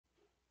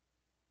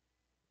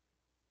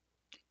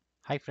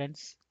Hi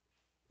friends,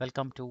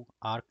 welcome to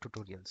ARC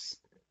Tutorials.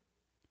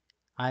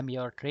 I'm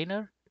your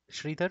trainer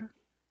Sridhar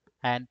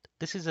and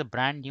this is a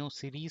brand new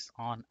series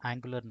on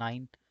Angular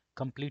 9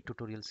 complete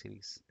tutorial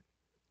series.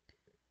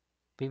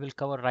 We will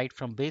cover right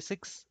from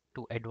basics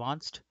to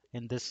advanced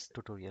in this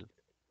tutorial.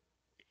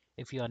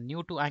 If you are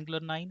new to Angular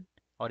 9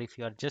 or if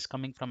you are just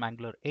coming from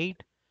Angular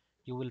 8,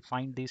 you will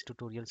find these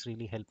tutorials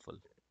really helpful.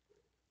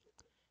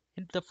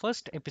 In the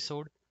first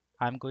episode,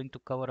 I'm going to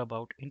cover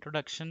about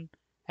introduction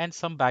and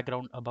some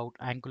background about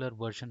Angular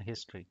version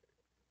history.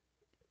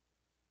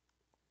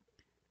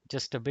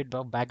 Just a bit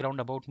of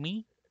background about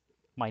me.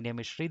 My name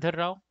is Sridhar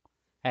Rao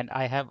and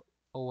I have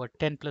over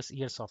 10 plus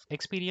years of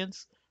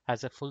experience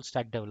as a full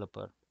stack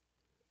developer.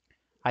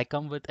 I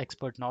come with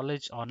expert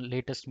knowledge on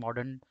latest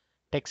modern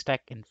tech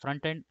stack in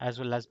front end as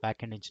well as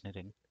back end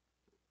engineering.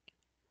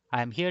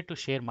 I am here to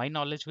share my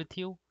knowledge with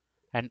you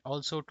and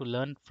also to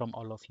learn from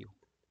all of you.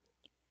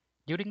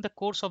 During the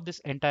course of this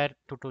entire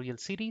tutorial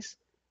series,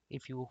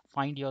 if you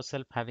find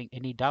yourself having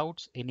any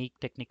doubts, any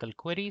technical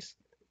queries,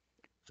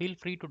 feel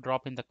free to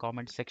drop in the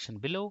comment section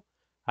below.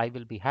 I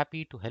will be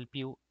happy to help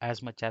you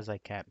as much as I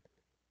can.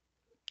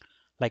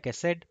 Like I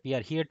said, we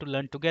are here to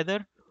learn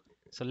together.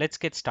 So let's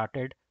get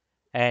started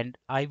and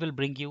I will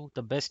bring you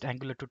the best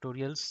Angular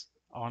tutorials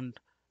on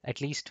at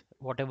least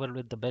whatever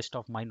with the best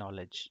of my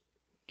knowledge.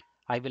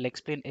 I will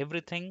explain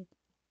everything,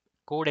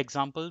 code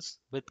examples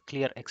with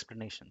clear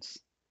explanations.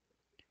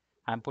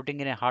 I'm putting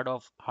in a lot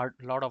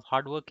of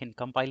hard work in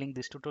compiling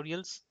these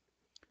tutorials.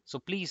 So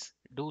please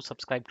do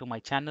subscribe to my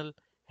channel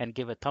and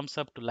give a thumbs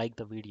up to like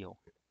the video.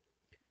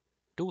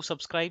 Do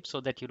subscribe so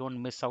that you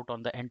don't miss out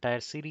on the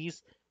entire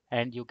series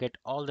and you get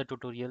all the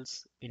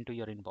tutorials into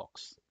your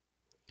inbox.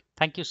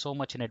 Thank you so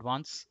much in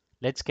advance.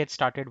 Let's get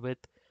started with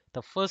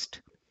the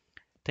first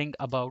thing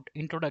about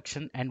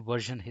introduction and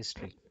version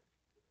history.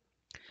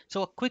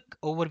 So a quick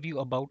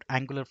overview about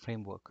Angular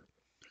framework.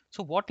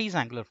 So what is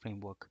Angular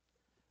framework?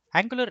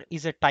 Angular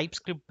is a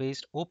TypeScript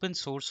based open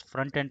source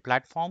front end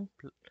platform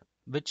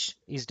which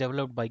is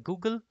developed by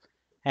Google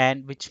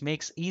and which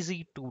makes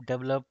easy to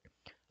develop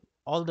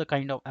all the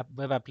kind of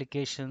web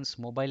applications,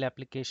 mobile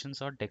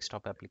applications or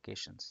desktop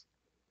applications.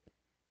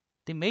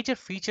 The major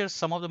features,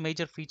 some of the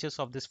major features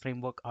of this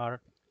framework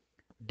are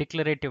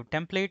declarative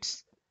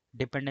templates,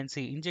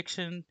 dependency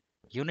injection,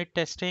 unit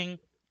testing,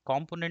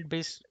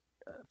 component-based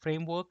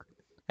framework,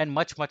 and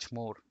much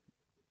more.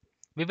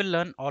 We will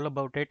learn all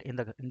about it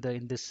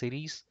in this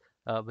series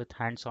with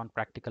hands-on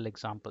practical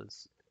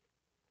examples.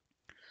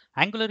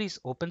 Angular is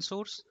open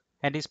source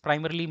and is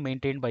primarily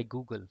maintained by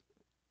Google.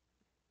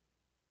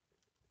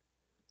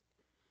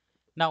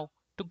 Now,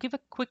 to give a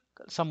quick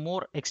some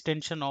more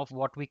extension of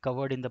what we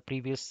covered in the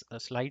previous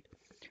slide.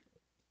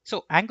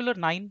 So Angular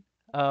 9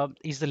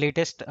 is the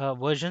latest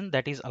version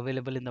that is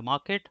available in the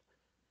market.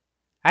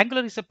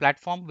 Angular is a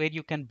platform where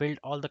you can build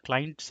all the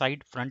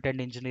client-side front-end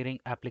engineering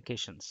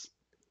applications,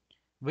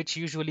 which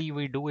usually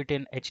we do it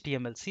in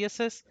HTML,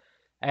 CSS,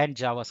 and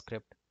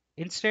JavaScript.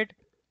 Instead,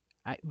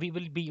 we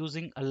will be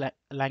using a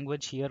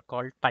language here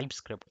called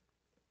TypeScript.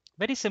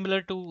 Very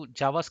similar to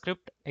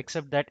JavaScript,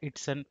 except that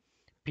it's an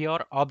pure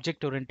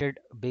object-oriented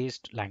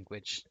based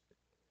language.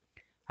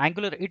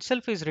 Angular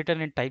itself is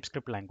written in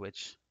TypeScript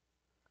language.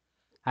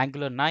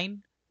 Angular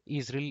 9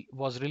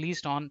 was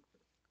released on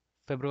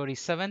February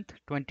 7th,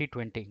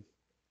 2020.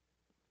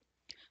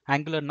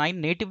 Angular 9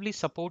 natively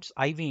supports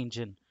IV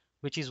engine,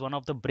 which is one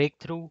of the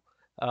breakthrough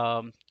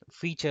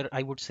feature,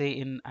 I would say,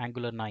 in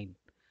Angular 9.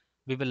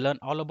 We will learn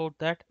all about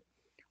that.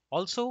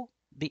 Also,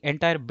 the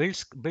entire build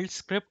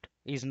script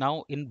is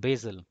now in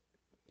Bazel.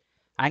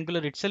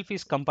 Angular itself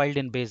is compiled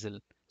in Bazel.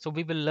 So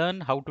we will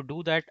learn how to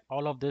do that,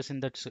 all of this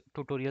in the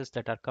tutorials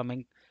that are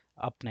coming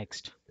up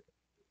next.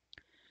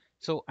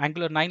 So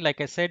Angular 9, like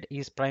I said,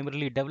 is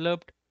primarily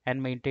developed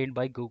and maintained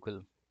by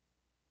Google.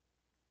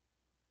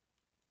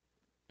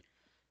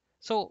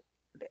 So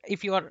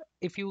if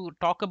you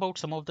talk about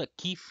some of the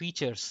key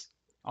features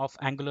of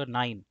Angular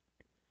 9,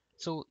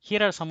 so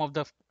here are some of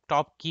the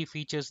top key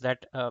features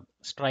that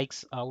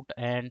strikes out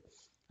and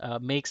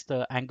makes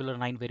the Angular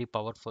 9 very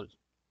powerful.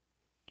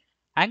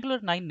 Angular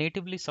 9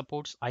 natively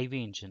supports IV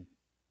engine.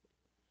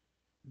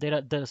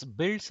 The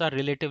builds are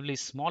relatively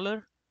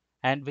smaller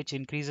and which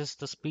increases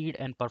the speed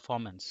and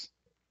performance.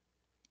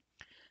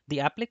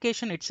 The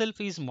application itself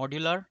is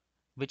modular,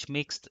 which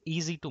makes it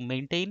easy to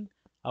maintain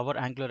our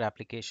Angular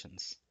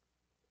applications.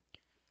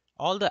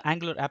 All the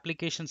Angular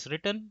applications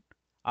written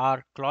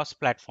are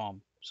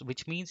cross-platform, so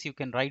which means you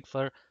can write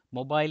for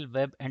mobile,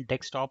 web, and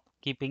desktop,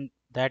 keeping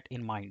that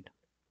in mind.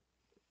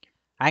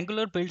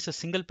 Angular builds a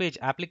single page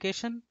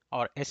application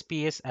or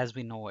SPS as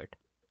we know it.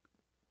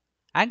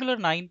 Angular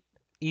 9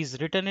 is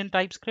written in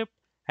TypeScript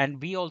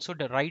and we also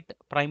write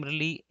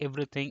primarily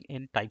everything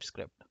in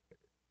TypeScript.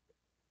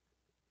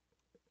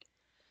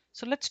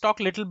 So let's talk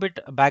a little bit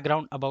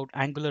background about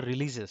Angular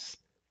releases.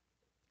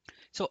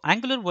 So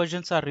Angular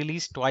versions are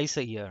released twice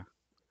a year.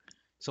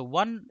 So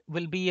one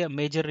will be a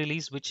major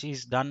release which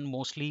is done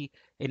mostly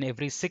in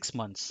every 6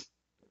 months.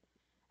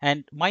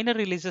 And minor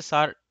releases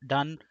are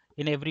done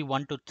in every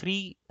 1 to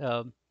 3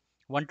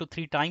 one to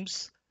three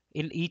times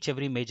in each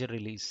every major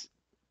release.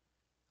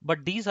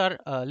 But these are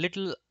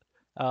little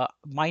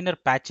minor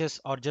patches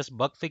or just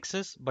bug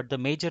fixes, but the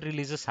major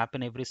releases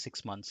happen every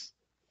 6 months.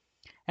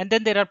 And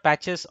then there are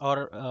patches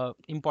or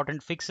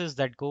important fixes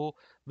that go,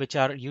 which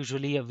are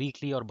usually a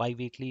weekly or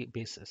bi-weekly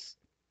basis.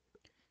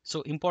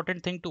 So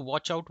important thing to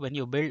watch out when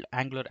you build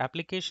Angular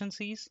applications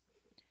is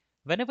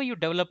whenever you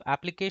develop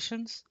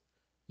applications,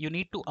 you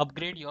need to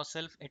upgrade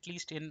yourself at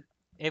least in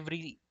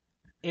every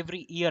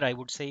every year, I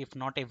would say, if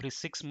not every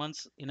 6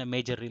 months in a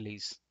major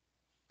release.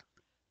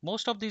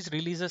 Most of these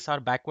releases are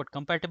backward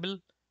compatible,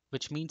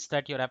 which means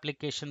that your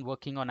application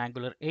working on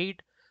Angular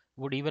 8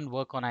 would even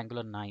work on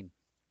Angular 9.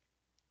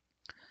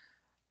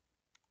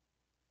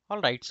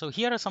 All right, so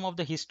here are some of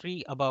the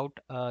history about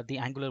the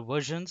Angular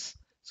versions.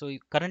 So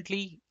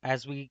currently,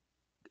 as we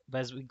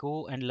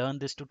go and learn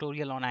this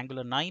tutorial on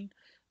Angular 9,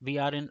 we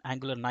are in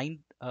Angular 9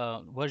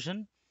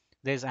 version.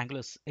 There's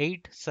Angular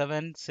 8,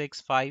 7,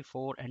 6, 5,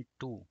 4, and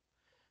 2.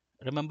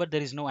 Remember,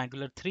 there is no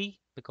Angular 3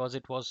 because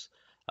it was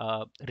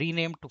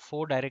renamed to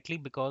 4 directly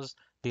because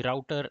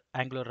the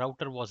Angular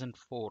router wasn't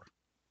 4,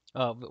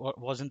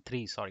 wasn't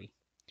 3, sorry.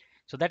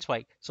 So that's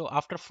why. So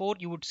after 4,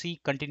 you would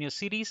see continuous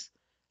series,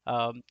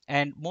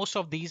 and most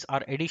of these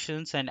are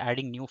additions and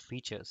adding new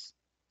features.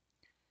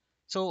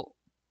 So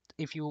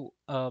if you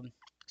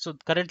so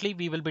currently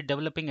we will be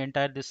developing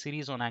entire this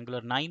series on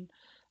Angular 9.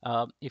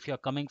 If you are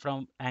coming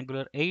from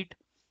Angular 8,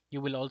 you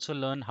will also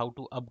learn how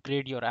to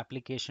upgrade your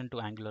application to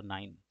Angular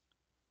 9.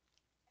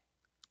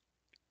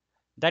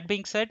 That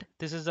being said,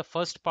 this is the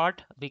first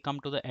part. We come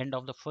to the end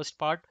of the first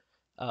part.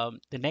 The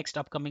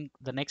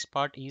next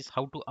part is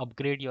how to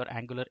upgrade your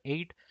Angular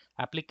 8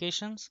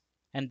 applications,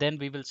 and then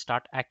we will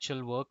start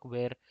actual work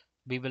where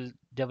we will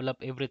develop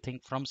everything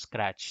from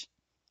scratch.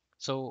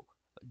 So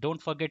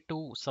don't forget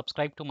to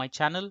subscribe to my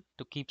channel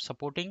to keep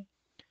supporting.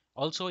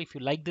 Also, if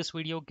you like this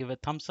video, give a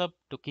thumbs up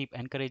to keep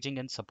encouraging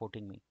and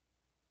supporting me.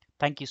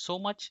 Thank you so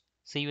much.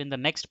 See you in the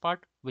next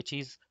part, which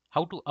is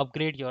how to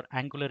upgrade your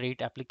Angular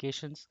 8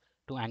 applications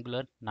to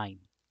Angular 9.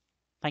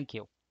 Thank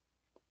you.